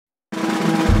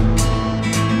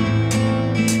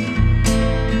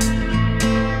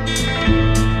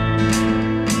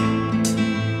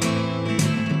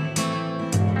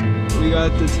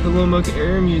at the Tillamook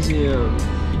Air Museum.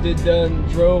 We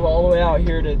drove all the way out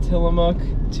here to Tillamook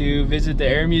to visit the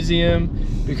Air Museum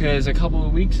because a couple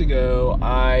of weeks ago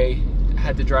I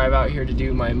had to drive out here to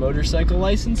do my motorcycle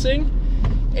licensing,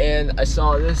 and I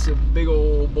saw this big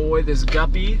old boy, this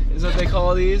guppy is what they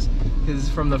call these, because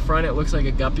from the front it looks like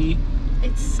a guppy.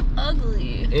 It's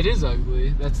ugly. It is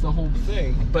ugly, that's the whole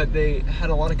thing, but they had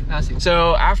a lot of capacity.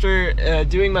 So after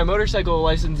doing my motorcycle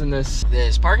license in this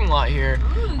parking lot here,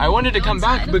 I wanted to come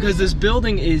back because this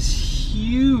building is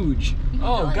huge.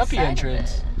 Oh, guppy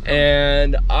entrance.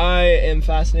 And I am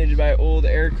fascinated by old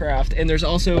aircraft, and there's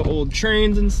also old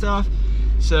trains and stuff.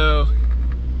 So,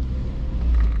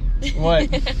 what?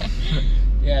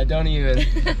 Yeah, don't even.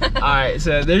 Alright,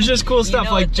 so there's just cool stuff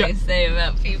like what they say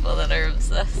about people that are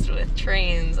obsessed with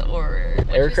trains or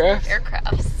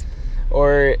aircrafts.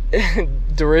 Or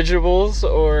dirigibles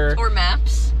or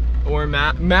maps. Or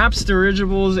maps,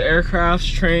 dirigibles,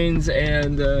 aircrafts, trains,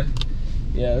 and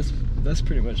yeah, that's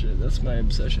pretty much it. That's my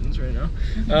obsessions right now.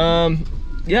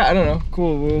 Yeah, I don't know.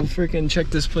 Cool, we'll freaking check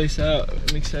this place out.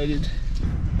 I'm excited.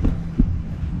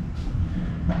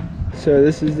 So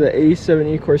this is the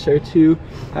A7E Corsair 2.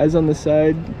 Eyes on the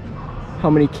side,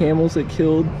 how many camels it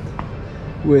killed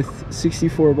with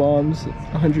 64 bombs,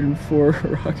 104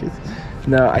 rockets.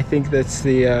 No, I think that's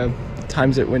the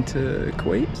times it went to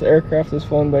Kuwait. The aircraft is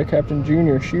flown by Captain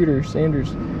Junior Shooter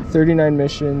Sanders. 39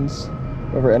 missions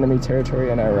over enemy territory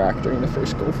in Iraq during the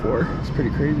first Gulf War. It's pretty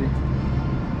crazy.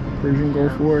 Persian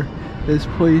Gulf War. This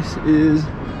place is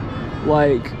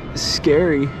like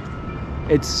scary.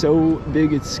 It's so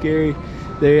big, it's scary.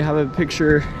 They have a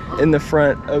picture in the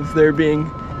front of there being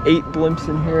 8 blimps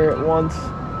in here at once.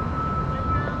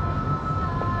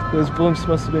 Those blimps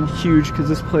must have been huge because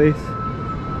this place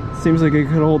seems like it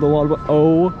could hold a lot of.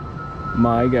 Oh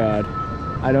my god.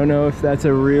 I don't know if that's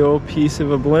a real piece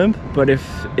of a blimp, but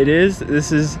if it is,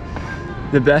 this is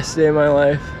the best day of my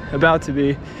life. About to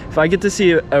be. If I get to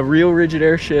see a real rigid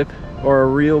airship or a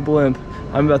real blimp,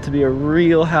 I'm about to be a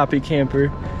real happy camper.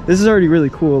 This is already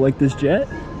really cool, like this jet.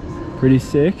 Pretty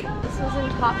sick. This was in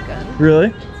Top Gun.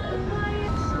 Really?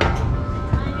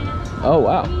 Oh,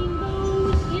 wow.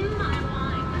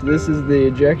 This is the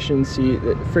ejection seat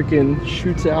that freaking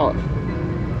shoots out.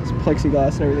 It's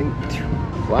plexiglass and everything.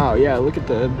 Wow, yeah, look at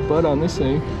the butt on this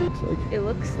thing. It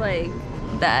looks like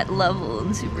that level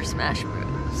in Super Smash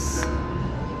Bros.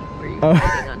 Where you're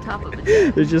fighting on top of a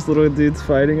jet. There's just little dudes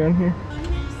fighting on here.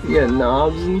 You got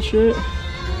knobs and shit.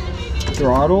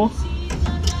 Throttle.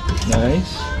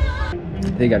 Nice.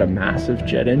 They got a massive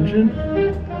jet engine.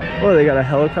 Oh, they got a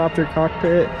helicopter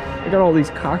cockpit. They got all these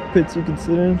cockpits you can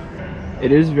sit in.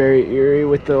 It is very eerie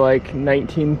with the like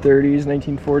 1930s,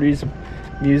 1940s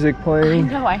music playing. I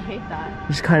know, I hate that.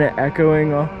 Just kind of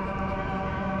echoing off.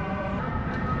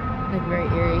 Like very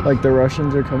eerie. Like the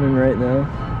Russians are coming right now.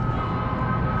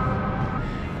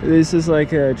 This is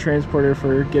like a transporter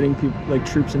for getting people, like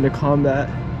troops into combat.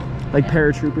 Like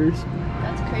paratroopers.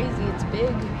 That's crazy, it's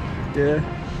big. Yeah.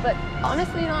 But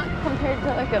honestly not compared to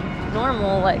like a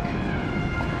normal like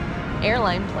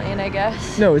airline plane, I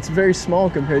guess. No, it's very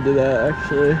small compared to that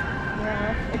actually.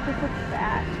 Yeah, it just looks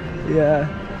fat. Yeah.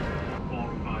 4 or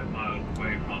 5 miles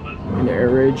away from us. An air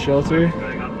raid shelter.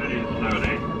 Going up very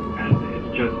slowly, and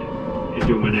it's just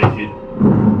illuminated.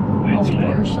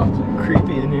 Air shelter.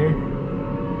 Creepy in here.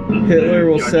 Hitler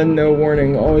will send no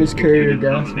warning. Always carry your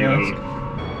gas mask.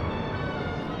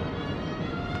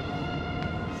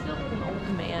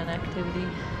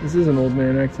 This is an old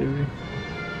man activity.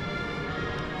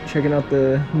 Checking out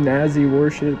the Nazi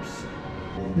warships.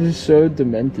 This is so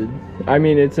demented. I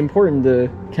mean, it's important to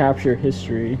capture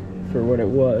history for what it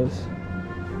was.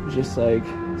 It's just like,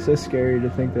 so scary to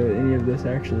think that any of this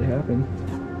actually happened.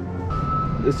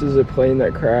 This is a plane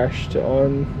that crashed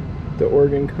on the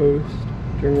Oregon coast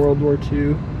during World War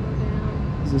II.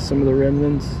 This is some of the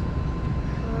remnants.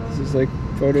 This is like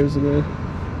photos of it.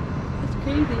 That's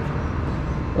crazy.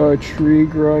 Oh, a tree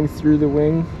growing through the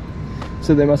wing.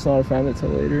 So they must not have found it till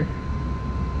later.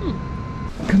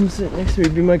 Come sit next to me,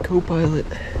 be my co-pilot.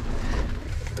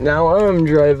 Now I'm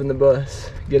driving the bus.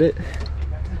 Get it?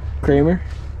 Kramer?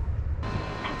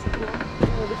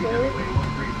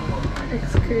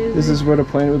 It's crazy. This is what a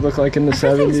plane would look like in the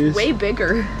 70s. It's way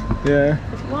bigger. Yeah.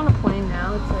 If you want a plane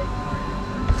now, it's like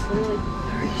literally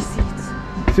 30 seats.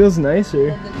 It feels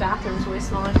nicer. And the bathroom's way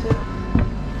smaller too.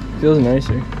 Feels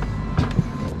nicer.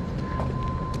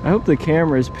 I hope the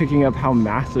camera is picking up how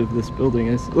massive this building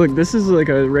is. Look, this is like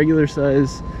a regular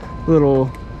size little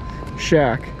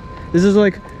shack. This is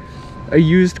like a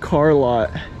used car lot,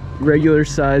 regular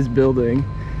size building.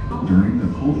 During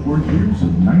the Cold War years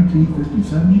of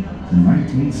 1957 to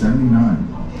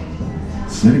 1979.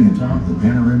 Sitting atop the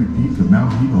panoramic peak of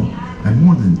Mount Eagle at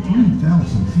more than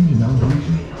 3,000 feet in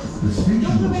elevation, the station...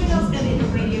 All the radars go into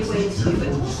radio waves too, but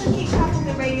also keep track of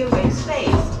the radio wave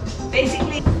space.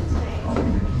 Basically...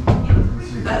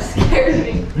 That scared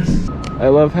me. I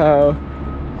love how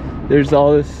there's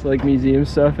all this like museum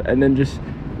stuff and then just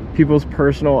people's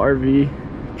personal RV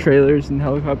trailers and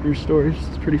helicopter stores.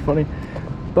 It's pretty funny.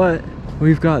 But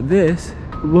we've got this.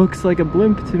 Looks like a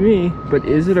blimp to me, but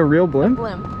is it a real blimp?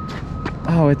 Blimp.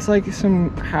 Oh, it's like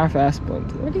some half-ass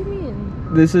blimp. What do you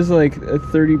mean? This is like a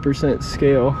 30%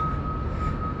 scale.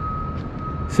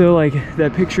 So like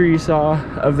that picture you saw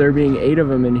of there being 8 of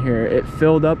them in here, it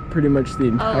filled up pretty much the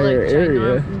entire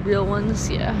area. Real ones,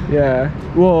 yeah. Yeah.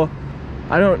 Well,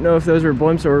 I don't know if those were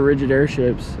blimps or rigid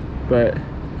airships, but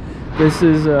this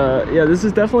is yeah, this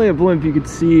is definitely a blimp. You could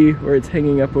see where it's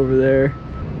hanging up over there.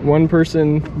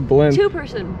 1-person blimp.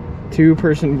 2-person.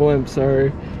 2-person blimp,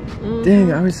 sorry.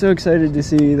 Dang, I was so excited to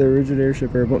see the rigid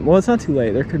airship or blimp. Well, it's not too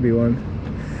late. There could be one.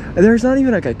 There's not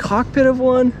even like a cockpit of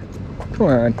one. Come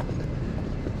on.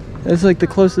 That's like the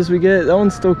closest we get. That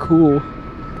one's still cool.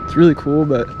 It's really cool,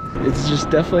 but it's just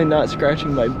definitely not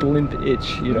scratching my blimp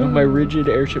itch, you know? My rigid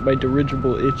airship, my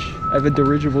dirigible itch. I have a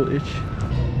dirigible itch.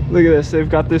 Look at this. They've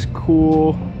got this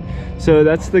cool... So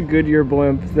that's the Goodyear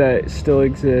blimp that still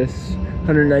exists.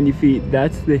 190 feet.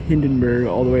 That's the Hindenburg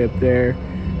all the way up there.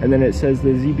 And then it says the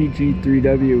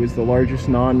ZBG-3W was the largest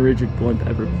non-rigid blimp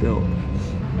ever built.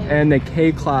 And the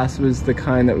K-class was the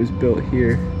kind that was built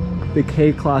here. The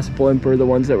K-class blimp are the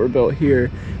ones that were built here.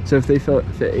 So if they fit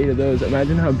 8 of those,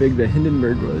 imagine how big the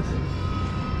Hindenburg was.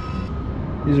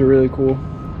 These are really cool.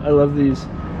 I love these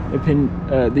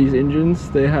engines.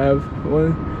 They have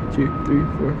 1, 2, 3,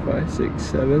 4, 5, 6,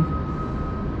 7,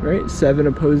 right? 7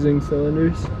 opposing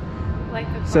cylinders.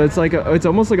 So it's like it's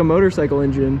almost like a motorcycle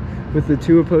engine with the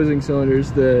 2 opposing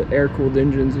cylinders, the air-cooled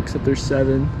engines, except there's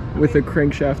 7 with a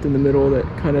crankshaft in the middle that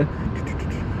kind of...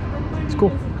 It's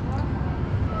cool.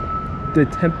 The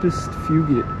Tempest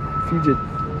Fugit.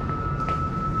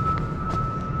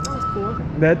 That's cool.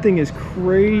 That thing is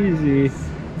crazy.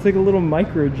 It's like a little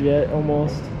microjet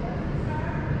almost.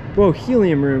 Whoa,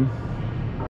 helium room.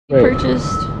 Wait.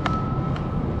 Purchased.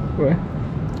 What?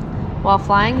 While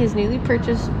flying his newly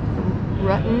purchased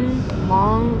Rutten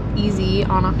Long Easy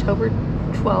on October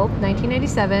 12,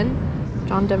 1997,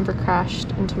 John Denver crashed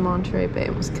into Monterey Bay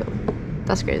and was killed.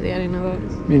 That's crazy, I didn't know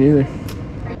that. Me neither.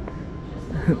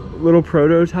 Little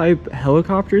prototype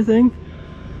helicopter thing.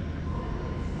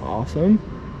 Awesome.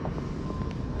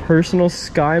 Personal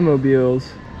skymobiles.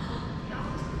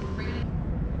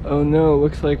 Oh no,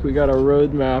 looks like we got a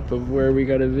road map of where we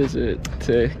gotta visit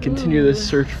to continue this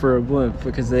search for a blimp,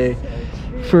 because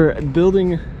for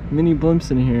building mini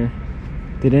blimps in here,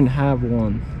 they didn't have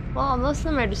one. Well, most of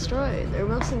them are destroyed. They're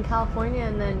mostly in California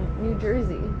and then New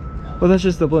Jersey. Well, that's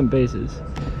just the blimp bases.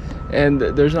 And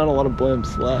there's not a lot of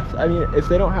blimps left. I mean, if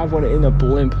they don't have one in a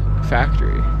blimp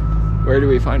factory, where do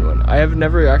we find one? I have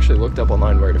never actually looked up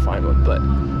online where to find one, but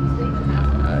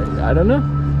I don't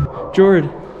know. Jord,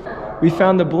 we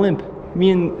found the blimp.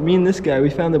 Me and this guy, we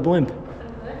found the blimp.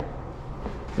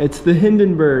 It's the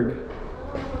Hindenburg.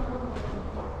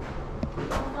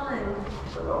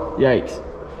 Yikes.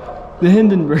 The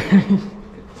Hindenburg.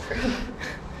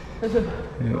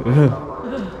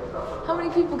 How many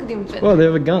people could even fit? Well, they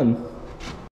have a gun.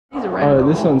 These are Oh,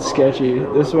 this one's sketchy.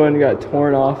 This one got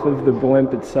torn off of the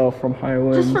blimp itself from high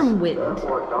winds. Just from wind.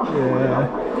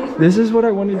 Yeah. This is what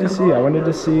I wanted to see. I wanted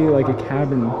to see like a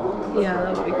cabin Yeah,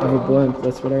 that would be of cool. a blimp.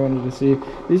 That's what I wanted to see.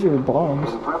 These are bombs.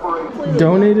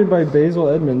 Donated by Basil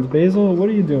Edmonds. Basil, what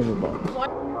are you doing with bombs?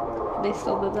 They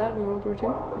still did that in World War II?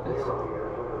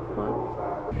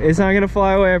 What? It's not gonna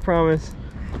fly away, I promise.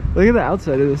 Look at the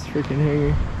outside of this freaking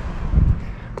hangar.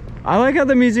 I like how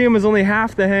the museum is only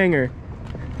half the hangar.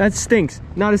 That stinks.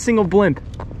 Not a single blimp.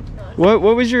 What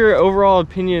was your overall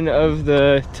opinion of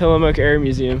the Tillamook Air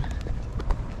Museum?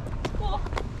 Cool.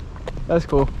 That's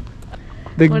cool.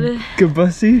 The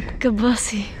Gabussi?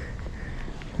 Gabussi.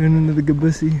 Went into the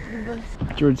Gabussi.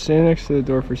 George, stand next to the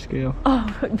door for scale. Oh,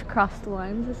 across the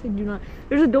lines. I said do not.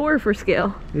 There's a door for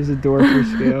scale. There's a door for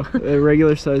scale. A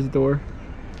regular sized door.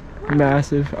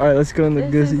 Massive. Alright, let's go in the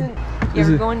Gussie. Yeah,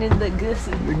 we're going in the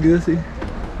Gussie. The Gussie.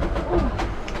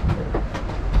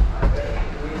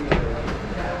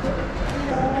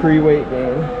 Pre-weight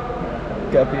game.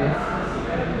 Guppy.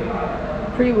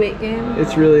 Pre-weight game.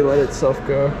 It's really let itself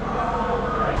go.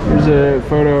 Here's a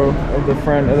photo of the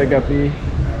front of the Guppy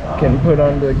getting put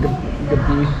on the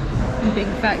Guppy. Big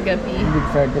fat guppy. Big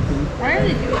fat Guppy. Why are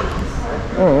they doing this?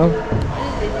 I don't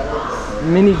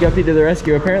know. Mini Guppy to the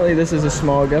rescue. Apparently this is a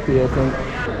small Guppy, I think.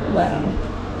 Wow.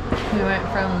 We went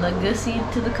from the gussy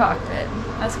to the cockpit.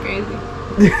 That's crazy.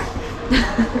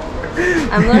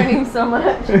 I'm learning so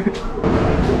much.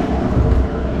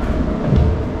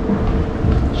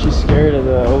 She's scared of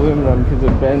the aluminum because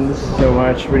it bends so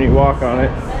much when you walk on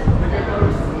it.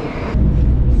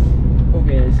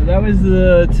 Okay, so that was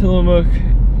the Tillamook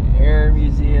Air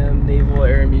Museum, Naval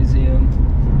Air Museum.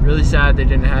 Really sad they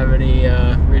didn't have any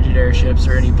rigid airships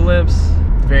or any blimps.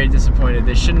 Very disappointed.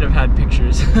 They shouldn't have had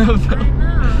pictures of them.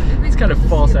 I know. It's kind of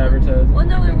false advertising. Well,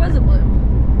 no, there was a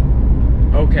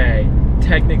blimp. Okay,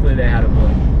 technically they had a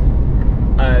blimp.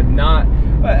 Not,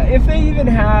 if they even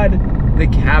had the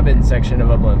cabin section of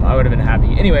a blimp, I would have been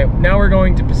happy. Anyway, now we're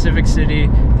going to Pacific City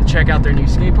to check out their new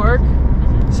skate park.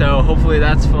 So hopefully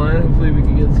that's fun. Hopefully we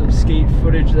can get some skate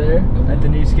footage there at the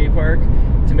new skate park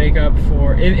to make up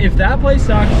for, if that place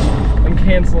sucks, I'm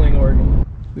canceling Oregon.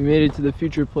 We made it to the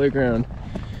future playground.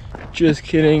 Just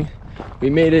kidding. We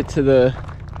made it to the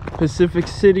Pacific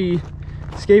City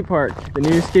skate park. The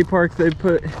new skate park they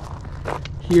put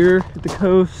here at the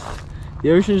coast.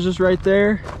 The ocean's just right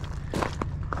there.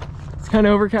 It's kind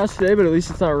of overcast today, but at least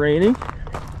it's not raining.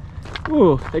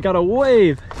 Ooh, they got a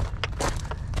wave.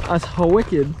 That's how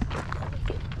wicked.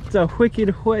 It's a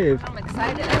wicked wave. I'm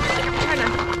excited.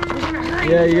 We're gonna hurry.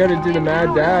 Yeah, you gotta do the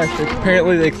mad dash.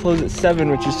 Apparently they close at 7,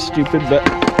 which is stupid, but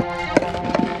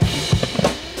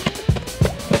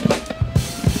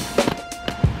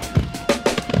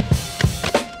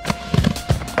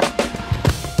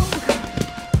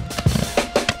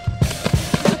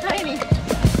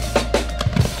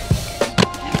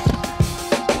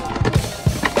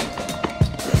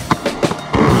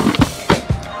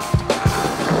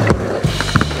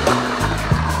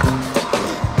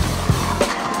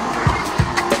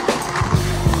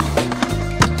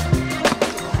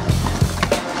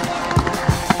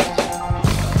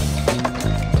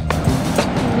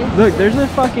look, there's a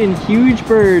fucking huge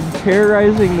bird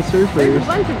terrorizing the surfers. There's a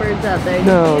bunch of birds out there.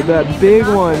 No, that big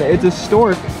one. It's a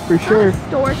stork for sure.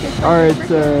 Stork. It's Or it's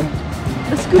a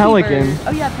pelican. Bird.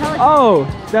 Oh yeah, pelican.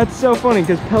 Oh, that's so funny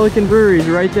because Pelican Brewery is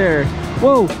right there.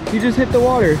 Whoa, you just hit the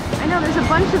water. I know, there's a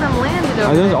bunch of them landed over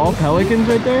Are those there. all pelicans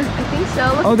right there? I think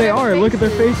so. Look Oh, at they their are. Look at their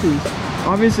faces.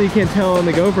 Obviously, you can't tell on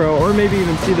the GoPro or maybe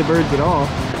even see the birds at all.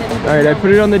 All right, I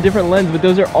put it on the different lens, but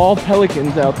those are all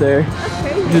pelicans out there, That's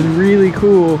crazy. which is really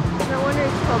cool. No wonder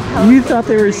it's called pelican. You thought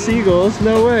they were seagulls?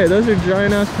 No way. Those are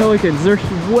giant ass pelicans. They're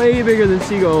way bigger than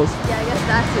seagulls. Yeah, I guess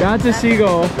that's it. That's a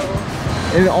seagull.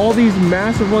 And all these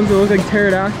massive ones that look like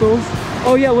pterodactyls.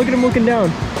 Oh yeah, look at them looking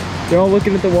down. They're all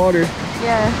looking at the water.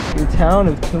 Yeah. The town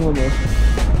of Tillamook.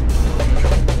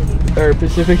 Or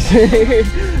Pacific City.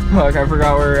 Fuck, I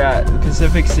forgot where we're at.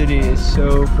 Pacific City is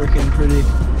so freaking pretty.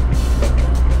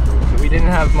 We didn't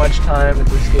have much time at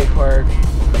the skate park.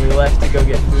 We left to go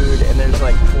get food, and there's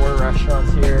like 4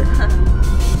 restaurants here.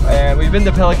 And we've been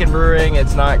to Pelican Brewing.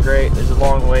 It's not great. There's a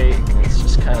long wait. It's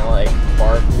just kind of like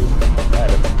bar food,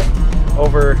 kind of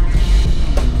over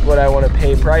what I want to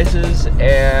pay prices.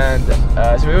 And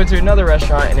so we went to another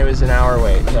restaurant, and it was an hour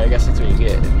wait. So I guess that's what you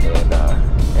get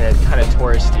in a kind of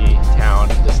touristy town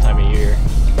this time of year.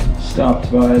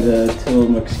 Stopped by the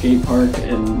Tillamook skate park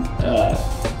and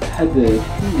had to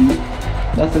pee.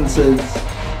 Nothing says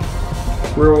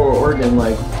rural Oregon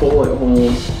like bullet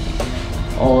holes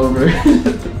all over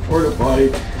the porta potty.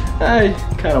 I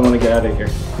kind of want to get out of here.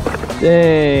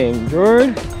 Dang,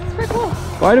 George. It's pretty cool.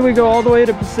 Why did we go all the way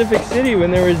to Pacific City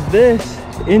when there was this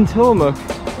in Tillamook?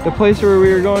 The place where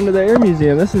we were going to the Air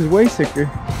Museum. This is way sicker.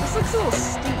 This looks a little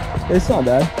steep. It's not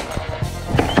bad.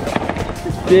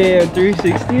 Damn,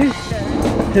 360?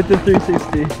 Hit the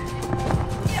 360.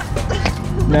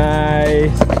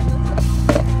 Nice.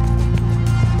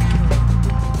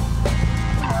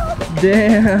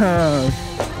 Damn.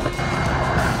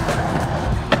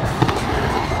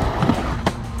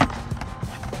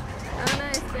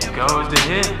 Goes the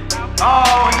hit.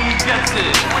 Oh, and he gets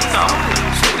it. What's up?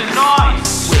 With the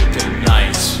nice. With the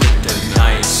nice. With the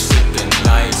nice. With the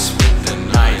nice. With the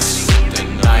nice. With the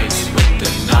nice. With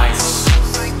the nice.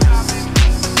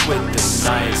 With the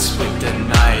nice. With the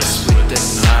nice. With the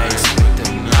nice. With the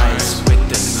nice. With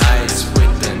the nice.